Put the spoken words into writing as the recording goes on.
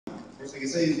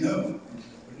It's like I say, no.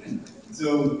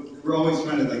 So we're always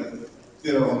trying to like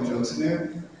fit our own jokes in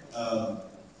there. Um,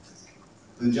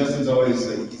 but Justin's always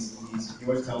like he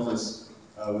always tells us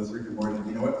with Rick and Morty,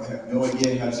 you know what? I have no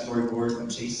idea how to storyboard a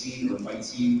chase scene or a fight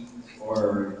scene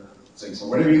or it's like, so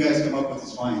whatever you guys come up with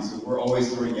is fine. So we're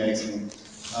always throwing gags in. And in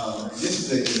this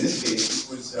case,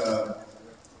 this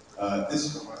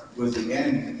was the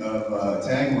end of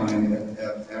tagline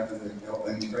after the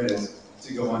opening credits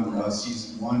to go on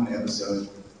season 1 episode.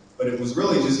 But it was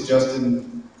really just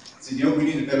Justin said, you know, we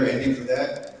need a better ending for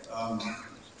that. And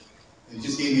he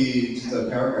just gave me just a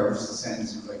paragraph, just a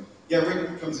sentence. He was like, yeah,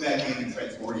 Rick comes back in and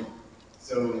threatens Morty.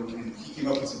 So he came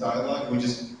up with some dialogue, and we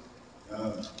just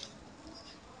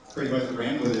pretty much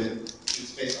ran with it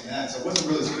just based on that. So it wasn't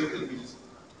really scripted.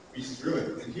 We just drew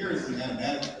it. And here is the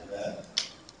animatic of that.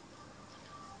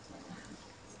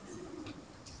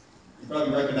 You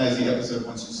probably recognize the episode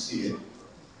once you see it.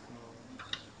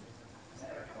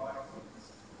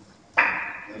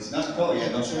 It's not in color yet,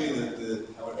 and I'll show you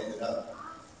how it ended up.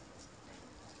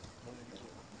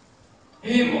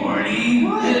 Hey Morty,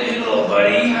 hey little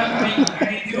buddy, how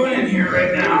you doing in here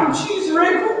right now? Jeez,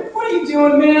 Rick, what are you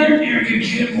doing, man? You're a good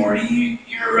kid, Morty.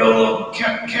 You're a real little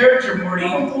character, Morty.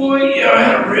 Oh boy. Yeah, I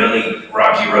had a really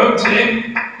rocky road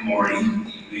today, Morty.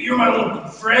 You're my little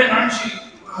friend, aren't you?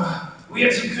 We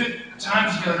had some good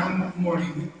times together, huh, Morty?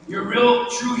 You're a real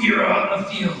true hero out in the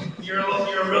field. You're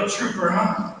a real trooper,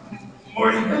 huh?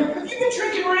 Morty, have you been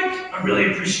drinking, Rick? I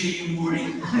really appreciate you, Morty.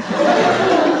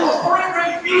 All right,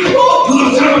 Rick. You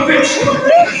little son of a bitch.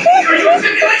 Are you in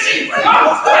simulation?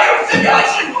 Are you in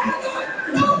simulation?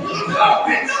 Oh,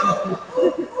 bitch.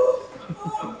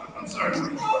 I'm sorry,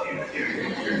 Morty. You're a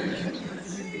good kid.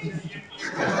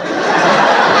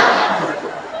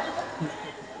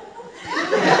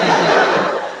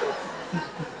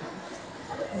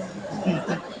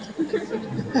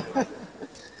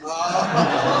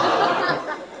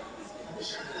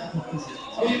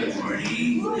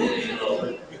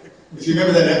 If you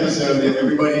remember that episode,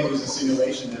 everybody was a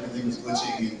simulation, everything was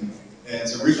glitching, and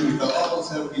so originally we thought, oh,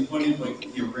 that would be funny,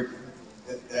 but you know, Rick,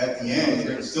 at the end,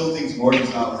 Rick still thinks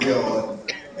Morty's not real,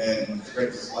 and Rick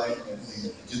is like,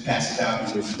 he just passes out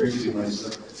and goes crazy much.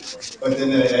 So. But then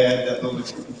they add that little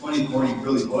funny Morty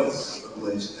really was a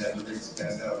glitch, and after Rick's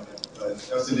passed out. But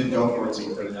Justin didn't go for it, so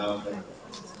we put it out.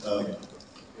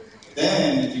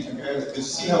 Then, if you compare it,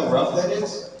 just see how rough that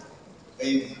is?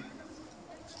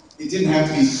 It didn't have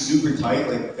to be super tight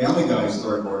like Family Guy's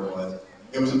storyboard was.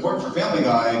 It was important for Family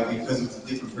Guy because it's a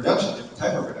different production, different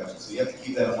type of production, so you have to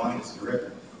keep that in mind as a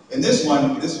director. And this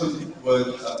one was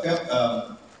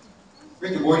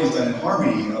Rick and Morty's done in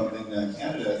Harmony up in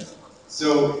Canada,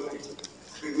 so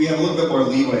we have a little bit more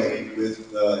leeway with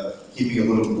keeping it a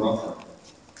little rougher.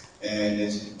 And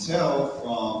as you can tell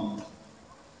from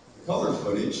the color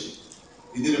footage,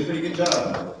 they did a pretty good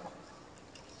job.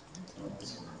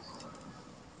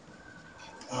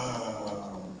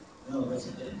 No, that's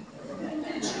okay.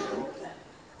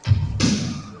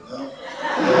 No.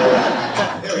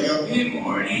 There we go. Hey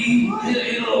Morty,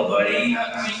 hey little buddy,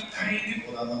 how you doing?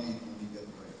 Hold on, let me get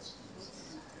the brakes.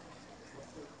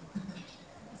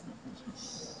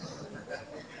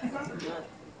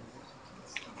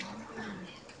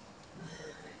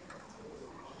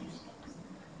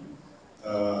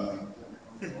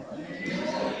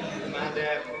 My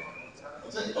dad.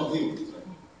 What's that? Oh, you.